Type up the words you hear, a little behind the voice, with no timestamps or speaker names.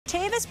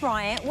Martavis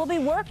Bryant will be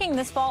working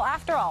this fall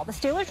after all. The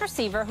Steelers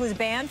receiver, who's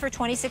banned for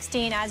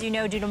 2016, as you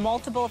know, due to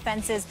multiple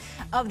offenses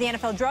of the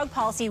NFL drug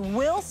policy,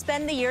 will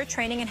spend the year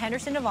training in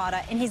Henderson,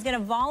 Nevada, and he's going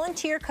to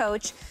volunteer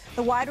coach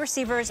the wide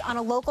receivers on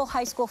a local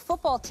high school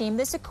football team.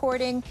 This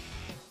according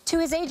to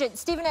his agent.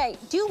 Stephen A.,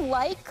 do you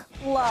like,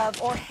 love,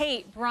 or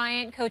hate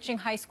Bryant coaching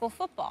high school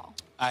football?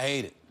 I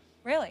hate it.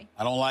 Really?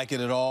 I don't like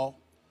it at all.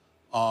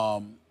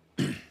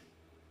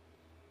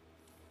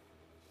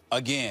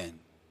 Again,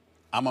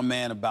 I'm a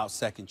man about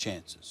second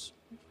chances.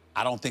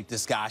 I don't think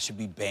this guy should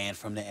be banned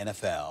from the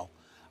NFL.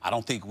 I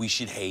don't think we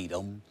should hate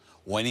him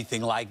or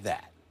anything like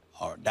that.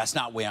 Or that's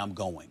not where I'm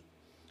going.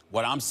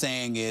 What I'm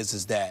saying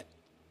is that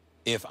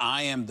if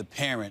I am the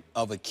parent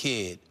of a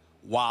kid,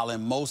 while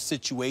in most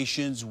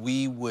situations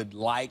we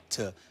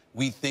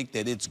think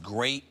that it's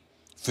great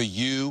for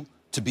you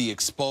to be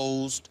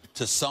exposed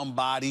to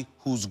somebody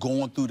who's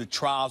going through the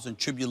trials and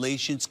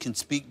tribulations, can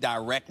speak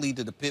directly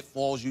to the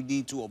pitfalls you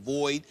need to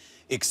avoid,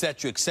 et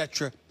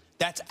cetera,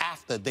 that's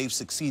after they've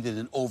succeeded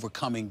in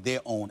overcoming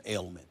their own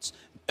ailments,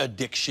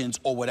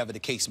 addictions, or whatever the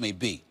case may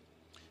be.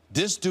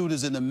 This dude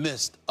is in the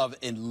midst of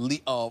a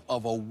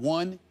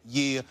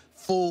 1-year,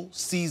 full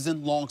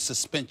season-long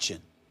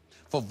suspension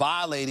for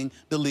violating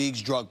the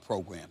league's drug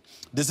program.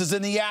 This is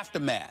in the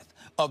aftermath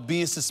of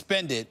being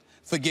suspended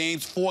for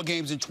 4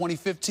 games in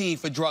 2015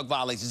 for drug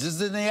violations. This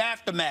is in the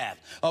aftermath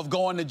of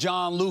going to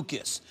John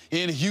Lucas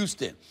in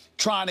Houston,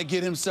 trying to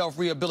get himself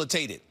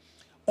rehabilitated.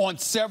 On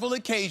several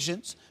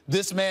occasions,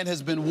 this man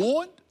has been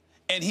warned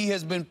and he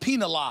has been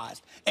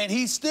penalized, and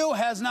he still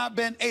has not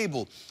been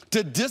able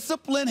to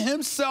discipline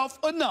himself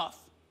enough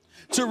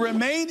to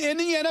remain in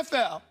the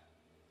NFL,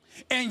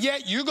 and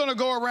yet you're going to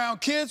go around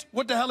kids,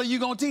 what the hell are you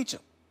going to teach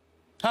them?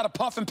 How to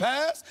puff and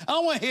pass? I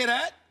don't want to hear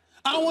that.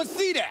 I don't want to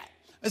see that.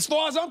 As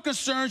far as I'm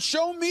concerned,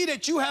 show me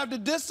that you have the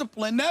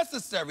discipline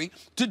necessary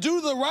to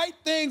do the right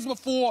things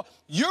before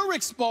you're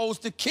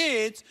exposed to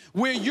kids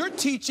where you're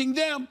teaching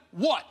them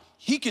what?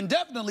 He can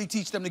definitely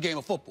teach them the game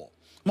of football.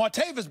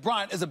 Martavis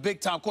Bryant is a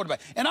big-time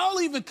quarterback. And I'll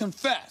even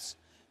confess.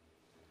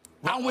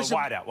 Wide out. I'm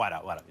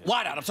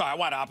sorry,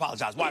 wide out. I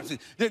apologize.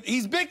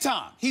 He's big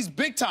time. He's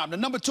big time. The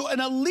number 2, an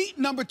elite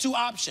number 2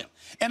 option.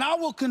 And I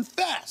will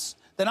confess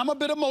that I'm a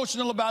bit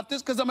emotional about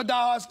this because I'm a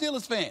diehard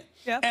Steelers fan.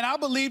 Yep. And I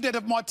believe that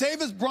if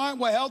Martavis Bryant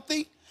were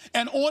healthy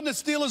and on the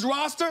Steelers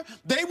roster,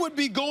 they would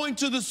be going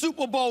to the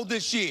Super Bowl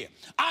this year.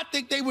 I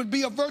think they would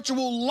be a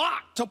virtual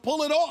lock to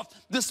pull it off,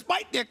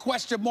 despite their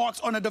question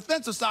marks on the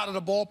defensive side of the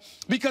ball,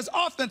 because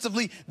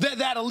offensively, they're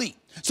that elite.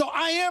 So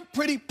I am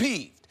pretty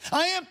peeved.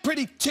 I am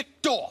pretty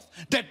ticked off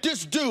that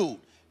this dude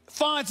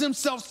finds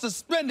himself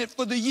suspended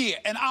for the year.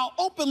 And I'll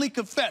openly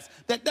confess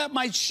that that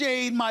might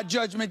shade my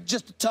judgment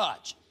just a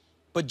touch,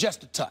 but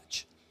just a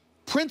touch.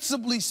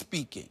 Principally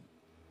speaking,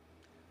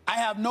 I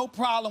have no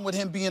problem with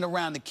him being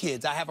around the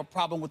kids. I have a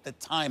problem with the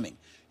timing.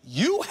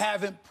 You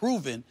haven't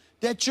proven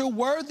that you're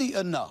worthy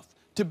enough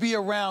to be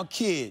around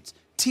kids,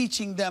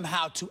 teaching them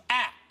how to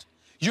act.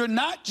 You're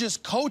not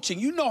just coaching.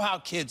 You know how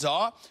kids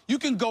are. You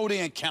can go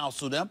there and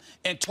counsel them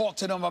and talk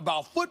to them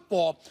about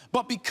football,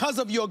 but because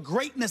of your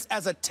greatness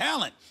as a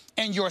talent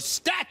and your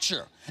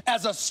stature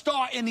as a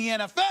star in the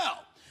NFL,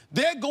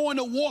 they're going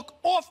to walk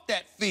off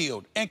that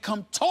field and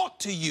come talk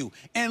to you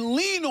and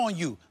lean on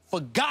you for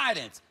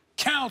guidance,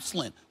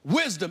 counseling,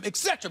 wisdom,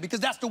 etc., because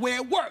that's the way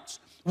it works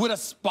with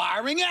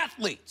aspiring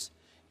athletes.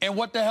 And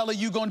what the hell are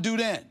you going to do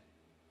then?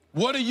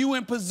 What are you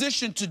in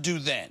position to do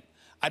then?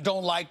 I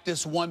don't like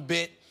this one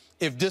bit.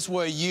 If this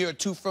were a year or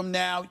 2 from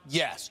now,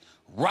 yes.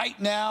 Right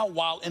now,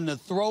 while in the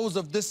throes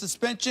of this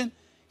suspension,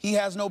 he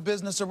has no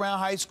business around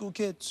high school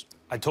kids.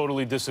 I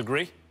totally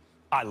disagree.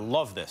 I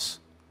love this.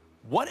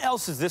 What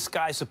else is this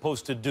guy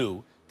supposed to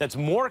do that's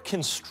more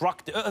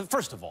constructive?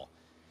 First of all,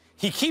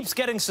 he keeps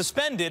getting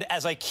suspended,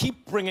 as I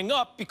keep bringing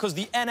up, because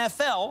the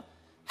NFL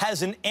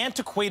has an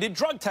antiquated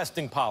drug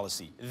testing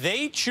policy.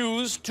 They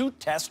choose to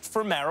test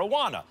for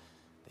marijuana.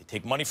 They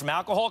take money from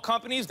alcohol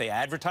companies. They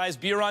advertise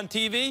beer on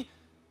TV.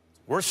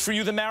 Worse for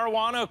you than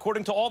marijuana,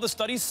 according to all the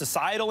studies.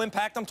 Societal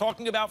impact I'm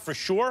talking about, for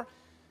sure.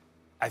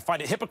 I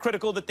find it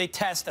hypocritical that they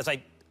test, as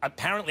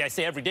apparently I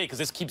say every day, because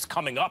this keeps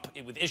coming up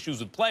with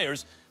issues with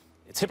players.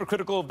 It's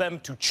hypocritical of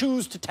them to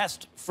choose to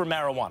test for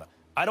marijuana.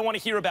 I don't want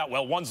to hear about,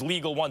 well, one's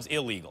legal, one's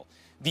illegal.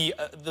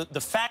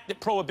 The fact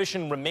that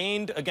prohibition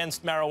remained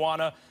against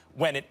marijuana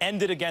when it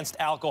ended against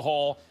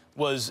alcohol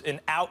was an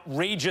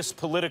outrageous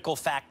political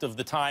fact of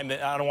the time.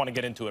 I don't want to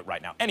get into it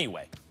right now.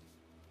 Anyway,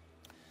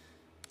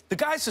 the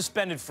guy's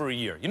suspended for a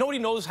year. You know what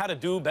he knows how to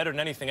do better than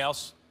anything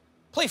else?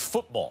 Play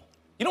football.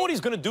 You know what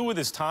he's going to do with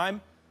his time?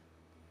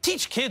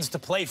 Teach kids to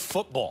play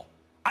football.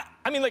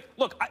 I mean, like,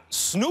 look,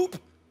 Snoop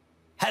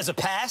has a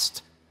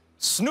past.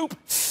 Snoop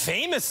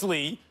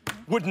famously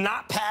would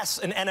not pass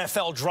an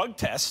NFL drug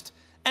test.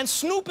 And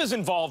Snoop is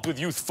involved with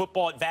youth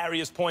football at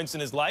various points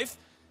in his life.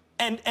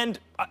 And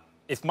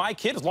if my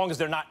kid, as long as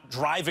they're not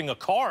driving a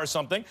car or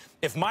something,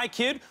 if my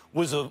kid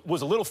was a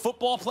little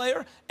football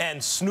player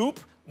and Snoop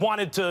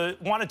wanted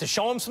to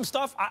show him some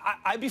stuff,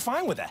 I'd be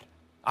fine with that.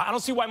 I don't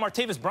see why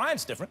Martavis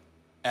Bryant's different.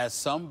 As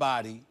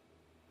somebody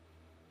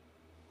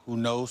who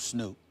knows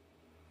Snoop,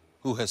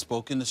 who has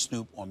spoken to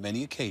Snoop on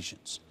many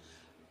occasions,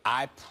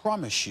 I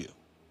promise you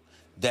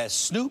that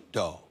Snoop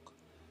Dogg,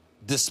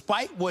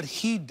 despite what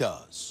he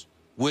does,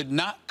 would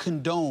not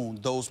condone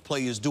those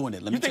players doing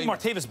it. You think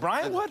Martavis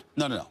Bryant would?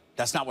 No, no, no.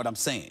 That's not what I'm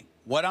saying.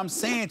 What I'm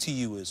saying to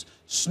you is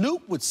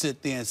Snoop would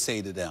sit there and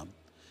say to them,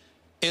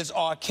 as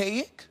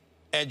archaic,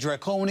 as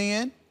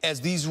draconian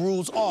as these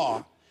rules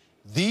are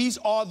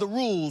the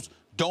rules.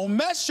 Don't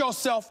mess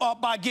yourself up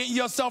by getting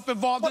yourself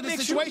involved in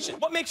this situation.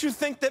 What makes you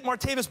think that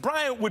Martavis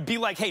Bryant would be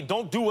like, hey,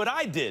 don't do what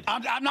I did?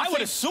 I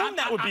would assume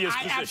that would be his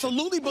position. I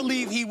absolutely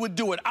believe he would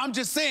do it. I'm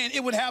just saying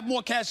it would have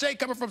more cachet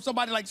coming from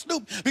somebody like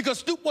Snoop because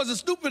Snoop wasn't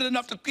stupid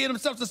enough to get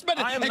himself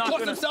suspended and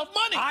cost himself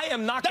money.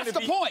 That's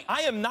the point.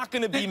 I am not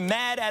going to be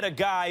mad at a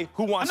guy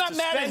who wants to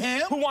spend. I'm not mad at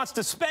him. Who wants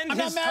to spend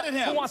his time.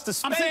 Who wants to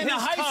spend his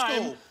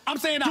time. I'm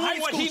saying the high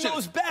school doing what he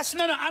knows best.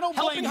 No, I don't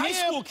blame him. High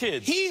school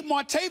kids.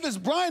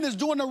 Martavis Bryant is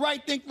doing the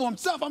right thing for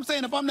himself. I'm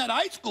saying if I'm that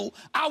high school,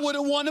 I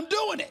wouldn't want him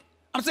doing it.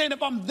 I'm saying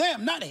if I'm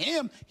them, not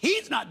him,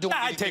 he's not doing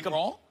anything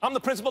wrong. I'm the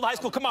principal of the high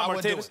school. Come on,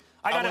 Martavis.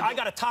 I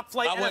got a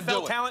top-flight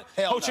NFL talent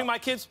coaching my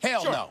kids.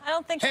 Hell no. I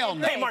don't think Hell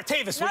no. Hey,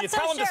 Martavis, will you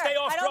tell him to stay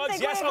off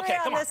drugs? Yes? Okay,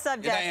 come on. This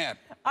subject.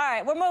 All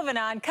right, we're moving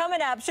on.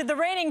 Coming up, should the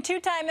reigning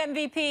two-time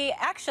MVP...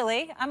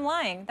 Actually, I'm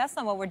lying. That's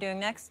not what we're doing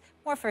next.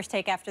 More First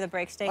Take after the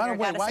break. Stay here.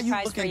 Why are you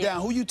looking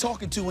down? Who are you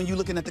talking to when you're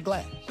looking at the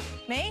glass?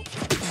 Me?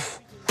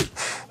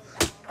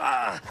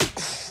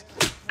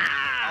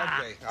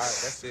 Okay, all right,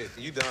 that's it.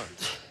 You done.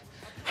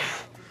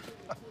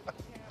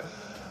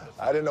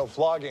 I didn't know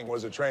flogging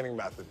was a training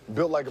method.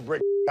 Built like a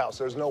brick house.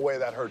 There's no way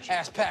that hurts you.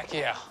 Ass pack,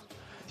 yeah.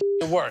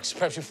 It works.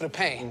 Preps you for the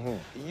pain.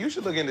 You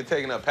should look into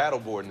taking up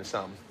paddleboarding or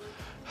something.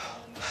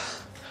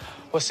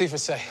 What's Seifert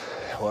say?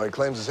 Well, he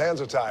claims his hands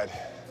are tied.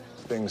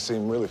 Things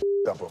seem really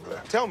up over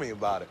there. Tell me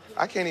about it.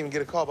 I can't even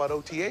get a call about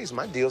OTAs.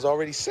 My deal's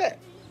already set.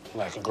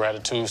 Lack of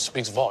gratitude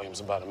speaks volumes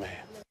about a man.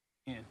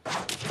 Yeah.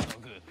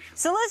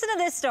 So listen to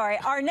this story.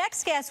 Our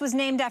next guest was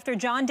named after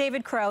John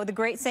David Crow, the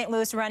great St.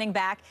 Louis running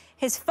back.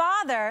 His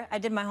father, I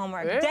did my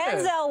homework,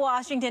 Denzel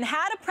Washington,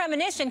 had a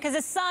premonition because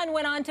his son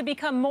went on to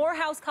become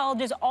Morehouse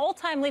College's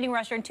all-time leading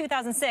rusher in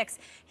 2006.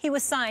 He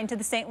was signed to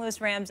the St.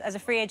 Louis Rams as a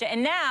free agent.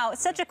 And now,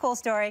 it's such a cool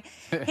story.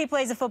 He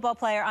plays a football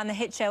player on the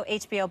hit show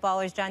HBO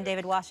Ballers, John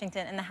David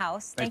Washington in the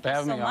house. Thank you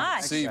so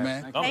much. See you,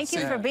 man. Thank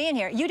you for being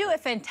here. You do a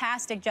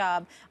fantastic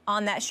job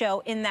on that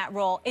show in that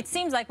role. It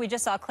seems like we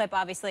just saw a clip,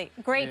 obviously.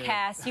 Great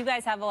cast. You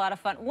guys have a lot of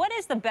fun. What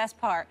is the best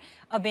part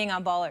of being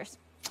on Ballers?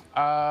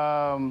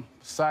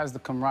 Besides the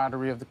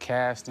camaraderie of the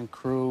cast and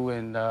crew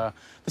and the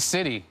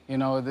city, you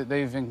know,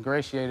 they've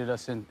ingratiated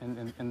us in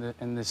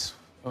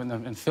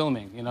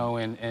filming, you know,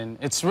 and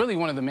it's really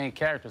one of the main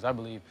characters, I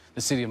believe,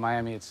 the city of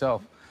Miami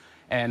itself,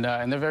 and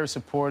they're very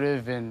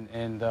supportive and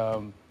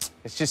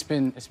it's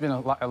been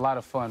a lot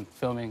of fun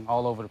filming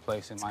all over the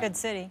place in Miami. Good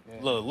city.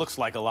 Yeah. Looks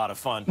like a lot of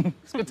fun.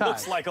 It's good times.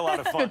 Looks like a lot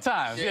of fun. Good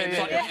times.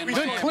 Yeah.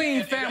 Good,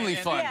 clean family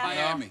fun.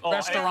 Miami.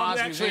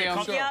 Restaurants,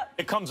 museums.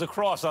 It comes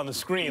across on the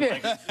screen.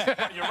 Like,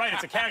 you're right.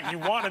 It's a character. You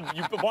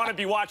want to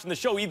be watching the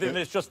show, even if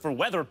it's just for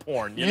weather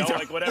porn. You know,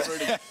 like whatever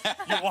it is.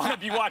 You want to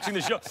be watching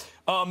the show.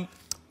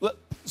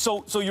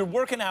 So you're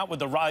working out with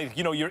the ride.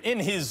 You know, you're in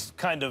his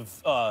kind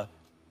of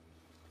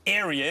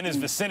area, in his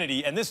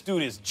vicinity, and this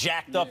dude is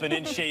jacked up and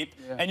in shape,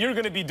 and you're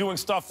going to be doing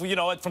stuff, you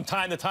know, from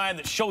time to time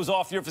that shows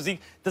off your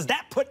physique. Does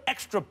that put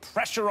extra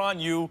pressure on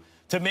you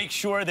to make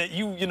sure that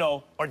you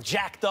know, are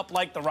jacked up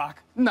like The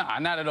Rock? Nah,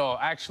 not at all.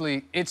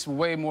 Actually, it's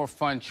way more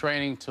fun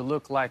training to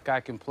look like I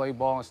can play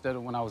ball instead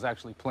of when I was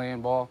actually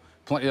playing ball,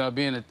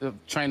 being a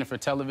trainer for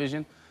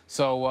television.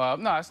 So,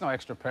 no, it's no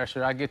extra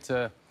pressure.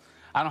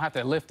 I don't have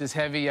to lift as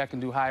heavy. I can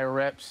do higher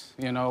reps,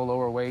 you know,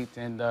 lower weight,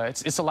 and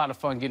it's a lot of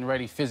fun getting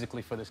ready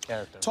physically for this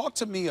character. Talk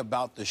to me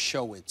about the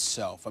show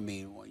itself. I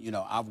mean, you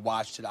know, I've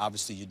watched it.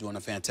 Obviously, you're doing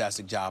a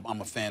fantastic job.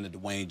 I'm a fan of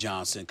Dwayne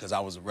Johnson because I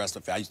was a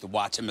wrestler fan. I used to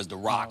watch him as The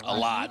Rock a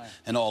lot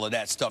and all of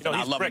that stuff. You know,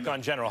 and he's Brick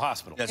on General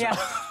Hospital. That's right.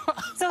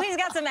 So he's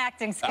got some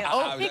acting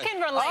skills. He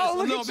can relate. Oh,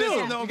 look at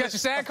you. You got your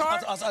SAG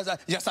card?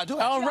 Yes, I do.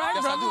 All right,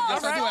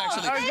 Yes, I do,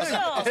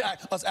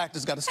 actually. Us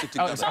actors got to stick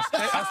together.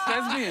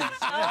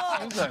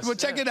 But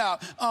check it out.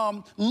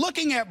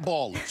 Looking at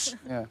Ballers,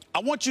 I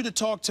want you to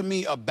talk to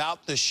me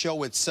about the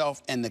show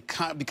itself and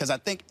because I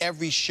think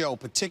every show,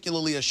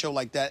 particularly a show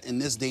like that in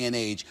this day and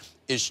age,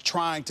 is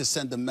trying to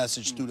send a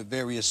message through the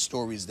various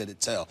stories that it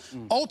tells.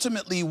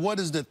 Ultimately, what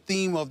is the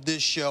theme of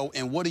this show,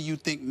 and what do you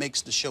think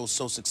makes the show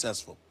so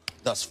successful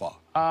thus far?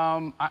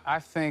 I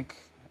think,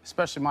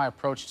 especially my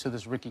approach to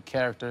this Ricky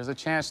character, is a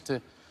chance to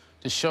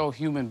show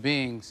human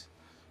beings,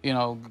 you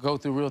know, go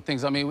through real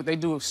things. I mean, they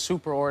do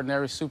super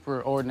ordinary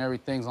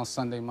things on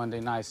Sunday,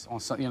 Monday nights,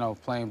 you know,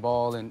 playing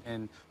ball,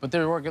 but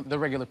they're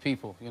regular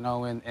people, you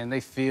know, and they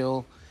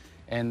feel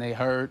and they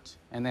hurt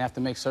and they have to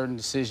make certain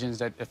decisions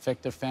that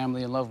affect their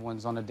family and loved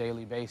ones on a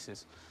daily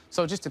basis.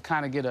 So just to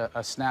kind of get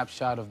a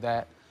snapshot of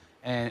that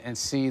and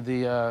see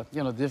the,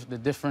 you know, the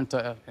different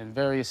and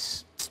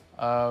various,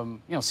 you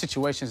know,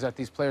 situations that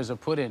these players are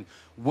put in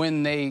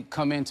when they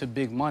come into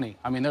big money.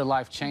 I mean, their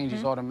life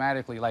changes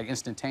automatically, like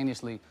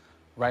instantaneously,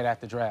 right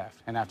at the draft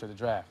and after the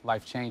draft.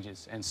 Life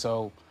changes. And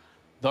so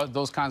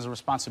those kinds of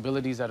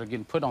responsibilities that are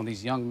getting put on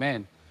these young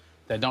men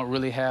that don't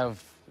really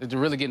have, they're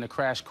really getting a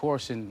crash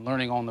course in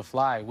learning on the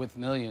fly with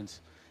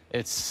millions,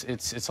 it's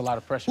a lot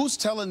of pressure. Who's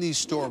telling these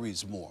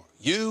stories more?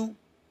 You,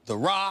 The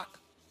Rock,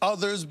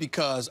 others?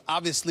 Because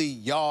obviously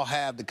y'all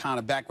have the kind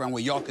of background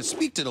where y'all can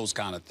speak to those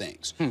kind of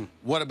things.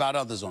 What about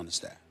others on the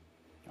staff?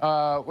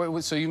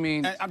 Wait, so you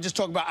mean? And I'm just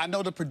talking about, I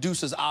know the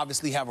producers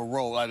obviously have a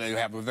role, they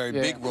have a very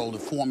big role in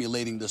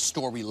formulating the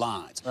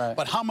storylines. Right.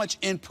 But how much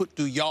input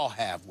do y'all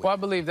have with Well, I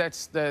believe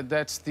that's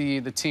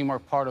the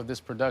teamwork part of this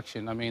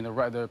production. I mean,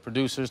 the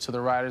producers to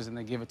the writers, and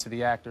they give it to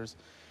the actors.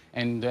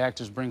 And the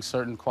actors bring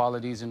certain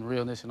qualities and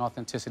realness and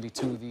authenticity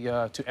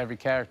to every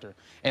character.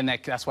 And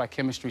that's why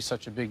chemistry is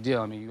such a big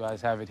deal. I mean, you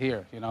guys have it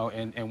here, you know,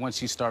 and once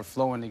you start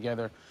flowing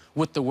together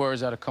with the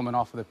words that are coming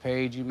off of the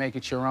page, you make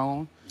it your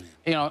own,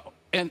 you know,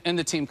 and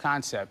the team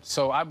concept.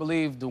 So I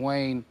believe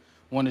Dwayne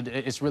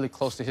it's really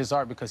close to his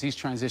art because he's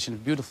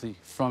transitioned beautifully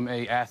from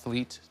a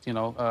athlete, you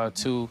know,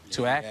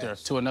 to actor,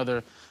 to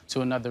another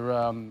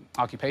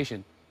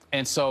occupation.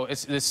 And so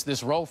it's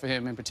this role for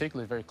him in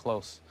particular is very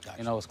close. Gotcha.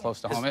 You know, it's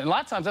close to home. And a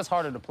lot of times that's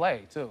harder to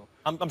play, too.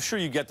 I'm sure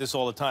you get this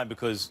all the time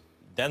because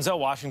Denzel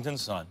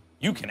Washington's son,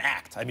 you can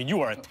act. I mean, you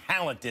are a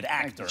talented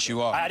actor. Yes,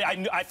 you are.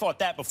 I thought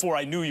that before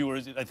I knew you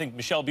were. I think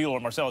Michelle Beal or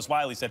Marcellus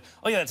Wiley said,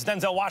 oh, yeah, that's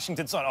Denzel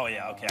Washington's son. Oh,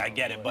 yeah, okay, I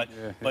get it.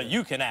 But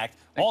you can act.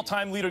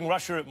 All-time leading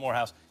rusher at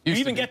Morehouse. You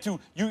even get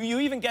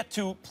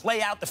to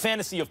play out the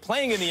fantasy of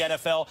playing in the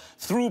NFL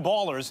through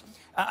ballers.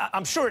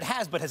 I'm sure it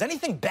has, but has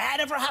anything bad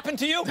ever happened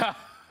to you?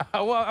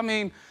 Well, I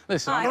mean,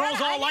 listen. Girls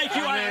all like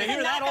you. I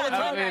hear that all the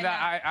time. I mean,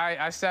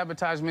 I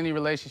sabotage many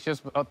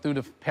relationships through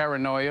the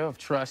paranoia of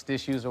trust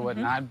issues or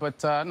whatnot.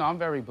 But no, I'm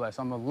very blessed.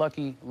 I'm a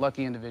lucky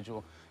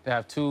individual to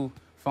have two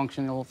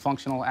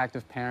functional,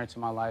 active parents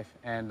in my life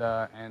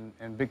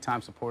and big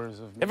time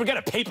supporters of me. Ever get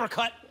a paper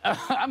cut?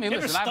 I mean,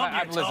 listen,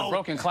 I've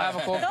broken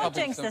clavicle,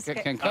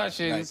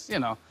 concussions, you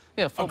know.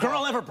 Yeah, a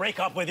girl ever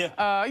break up with you?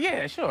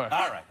 Yeah, sure.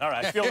 All right.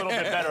 I feel a little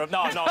bit better.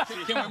 No.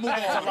 Can we move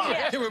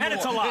on?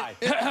 It's a lie.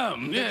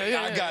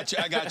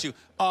 I got you.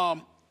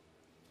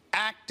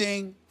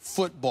 Acting,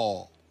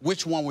 football,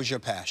 which one was your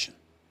passion?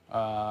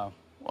 Well,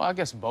 I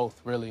guess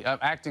both, really.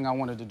 Acting, I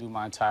wanted to do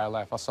my entire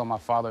life. I saw my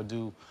father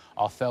do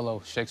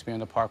Othello, Shakespeare in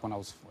the Park, when I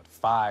was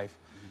 5,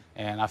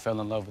 and I fell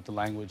in love with the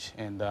language.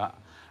 And I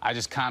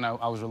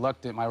was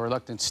reluctant. My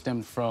reluctance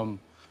stemmed from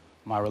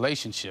my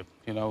relationship,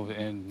 you know,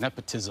 and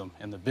nepotism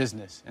in the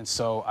business. And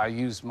so I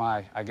used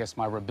my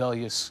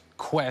rebellious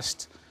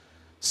quest,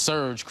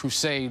 surge,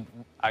 crusade,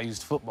 I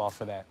used football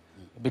for that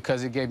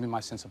because it gave me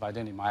my sense of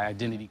identity, my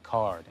identity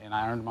card. And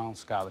I earned my own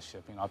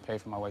scholarship. You know, I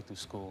paid for my way through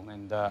school.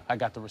 And I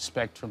got the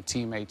respect from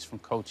teammates, from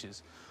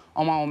coaches,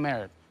 on my own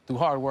merit, through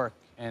hard work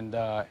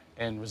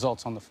and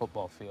results on the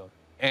football field.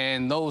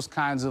 And those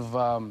kinds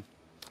of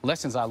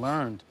lessons I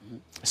learned,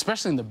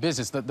 especially in the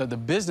business, the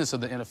business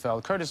of the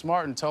NFL. Curtis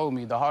Martin told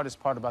me the hardest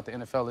part about the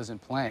NFL isn't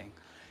playing,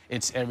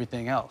 it's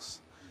everything else.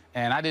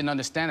 And I didn't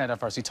understand that at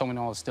first. He told me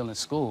when I was still in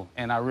school.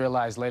 And I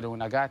realized later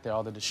when I got there,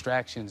 all the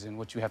distractions and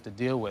what you have to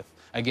deal with.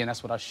 Again,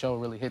 that's what our show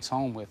really hits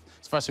home with,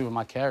 especially with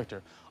my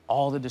character.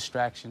 All the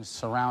distractions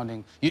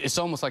surrounding, it's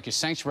almost like your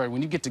sanctuary.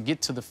 When you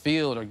get to the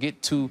field or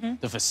get to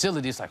the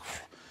facility, it's like,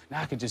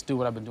 now I can just do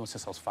what I've been doing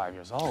since I was 5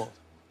 years old.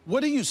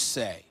 What do you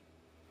say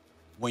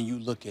when you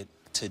look at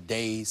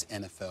today's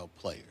NFL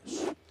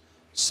players?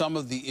 Some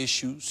of the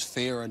issues,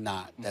 fair or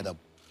not, that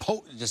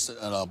just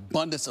an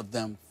abundance of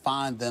them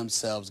find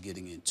themselves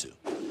getting into.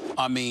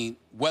 I mean,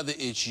 whether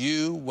it's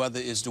you, whether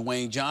it's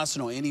Dwayne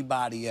Johnson or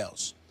anybody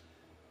else,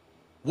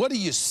 what do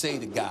you say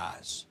to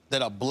guys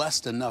that are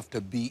blessed enough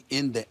to be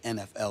in the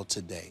NFL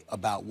today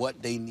about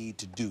what they need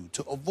to do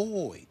to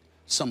avoid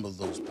some of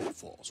those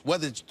pitfalls,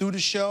 whether it's through the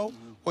show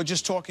or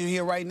just talking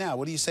here right now?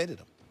 What do you say to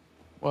them?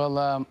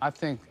 Well, I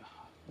think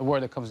the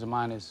word that comes to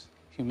mind is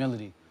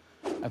humility.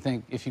 I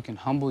think if you can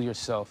humble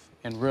yourself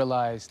and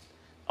realize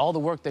all the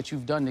work that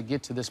you've done to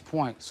get to this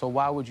point, so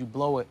why would you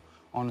blow it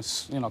on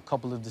a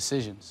couple of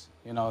decisions,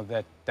 you know,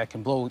 that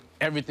can blow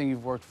everything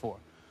you've worked for?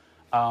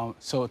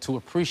 So to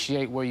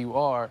appreciate where you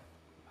are,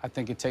 I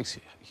think it takes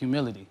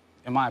humility,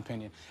 in my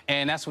opinion.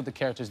 And that's what the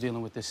character's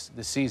dealing with this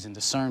season.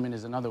 Discernment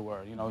is another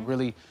word, you know,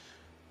 really,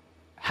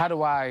 how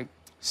do I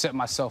set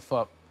myself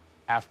up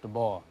after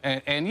ball?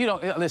 And you know,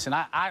 listen,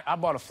 I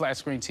bought a flat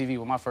screen TV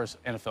with my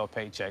first NFL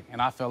paycheck,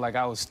 and I felt like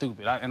I was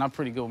stupid, and I'm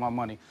pretty good with my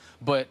money.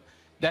 But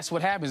that's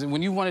what happens. And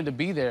when you wanted to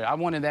be there, I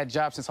wanted that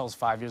job since I was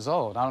 5 years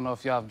old. I don't know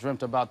if y'all have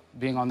dreamt about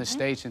being on this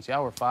stage since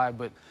y'all were 5,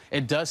 but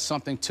it does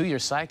something to your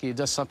psyche. It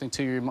does something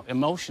to you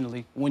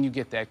emotionally when you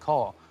get that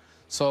call.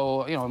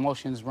 So, you know,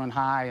 emotions run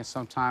high, and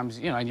sometimes,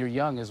 you know, and you're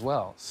young as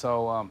well.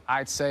 So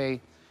I'd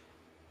say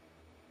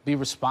be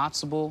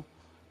responsible.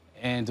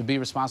 And to be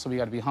responsible, you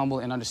got to be humble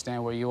and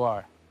understand where you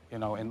are, you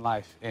know, in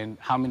life and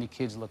how many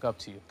kids look up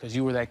to you. Because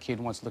you were that kid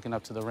once looking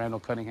up to the Randall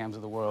Cunninghams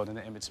of the world and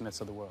the Emmitt Smiths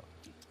of the world.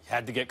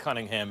 Had to get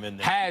Cunningham in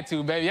there. Had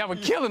to, baby. Y'all were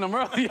killing them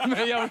earlier,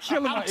 man. Y'all were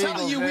killing my I'm telling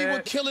Eagles, you, man. we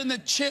were killing the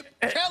Chip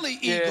Kelly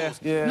Eagles,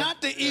 yeah.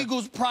 not the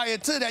Eagles prior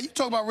to that. You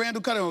talk about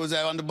Randall Cunningham. Was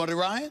that under Buddy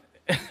Ryan?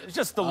 It's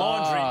just the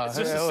laundry. It's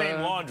just the hell,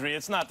 same laundry.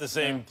 It's not the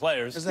same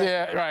players.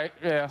 Yeah, right.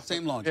 Yeah.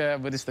 Same laundry. Yeah,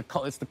 but it's the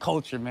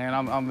culture, man.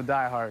 I'm a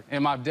diehard.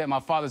 And my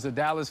father's a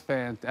Dallas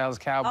fan, Dallas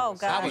Cowboys. Oh,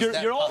 God.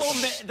 You're all over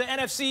the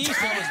NFC East.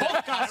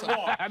 Both got it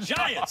wrong.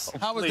 Giants.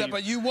 How was that?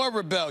 But you were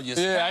rebellious.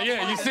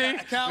 Yeah, you see?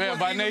 Cowboys, Yeah,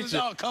 by Eagles,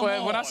 nature. oh, come But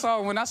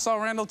on. when I saw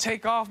Randall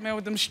take off, man,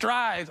 with them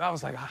strides, I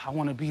was like, I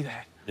want to be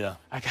that. Yeah.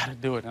 I got to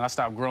do it. And I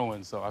stopped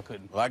growing, so I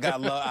couldn't. Well, I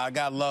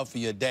got love for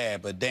your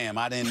dad, but damn,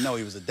 I didn't know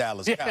he was a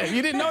Dallas Yeah, Cowboy.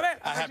 you didn't know that?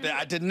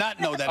 I did not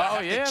know that.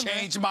 I have to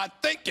change my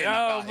thinking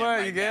about him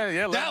right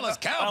now. Dallas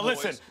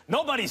Cowboys. Listen,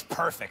 nobody's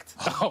perfect.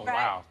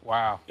 Oh,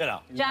 wow. You know.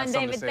 John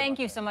David, thank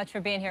you so much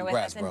for being here with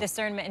Congrats, us. And bro.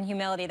 discernment and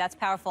humility, that's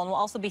powerful. And we'll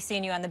also be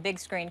seeing you on the big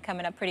screen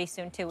coming up pretty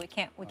soon, too. We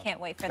can't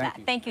wait for that.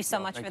 you. Thank you so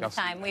much Thank for y'all the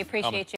so time. We appreciate you.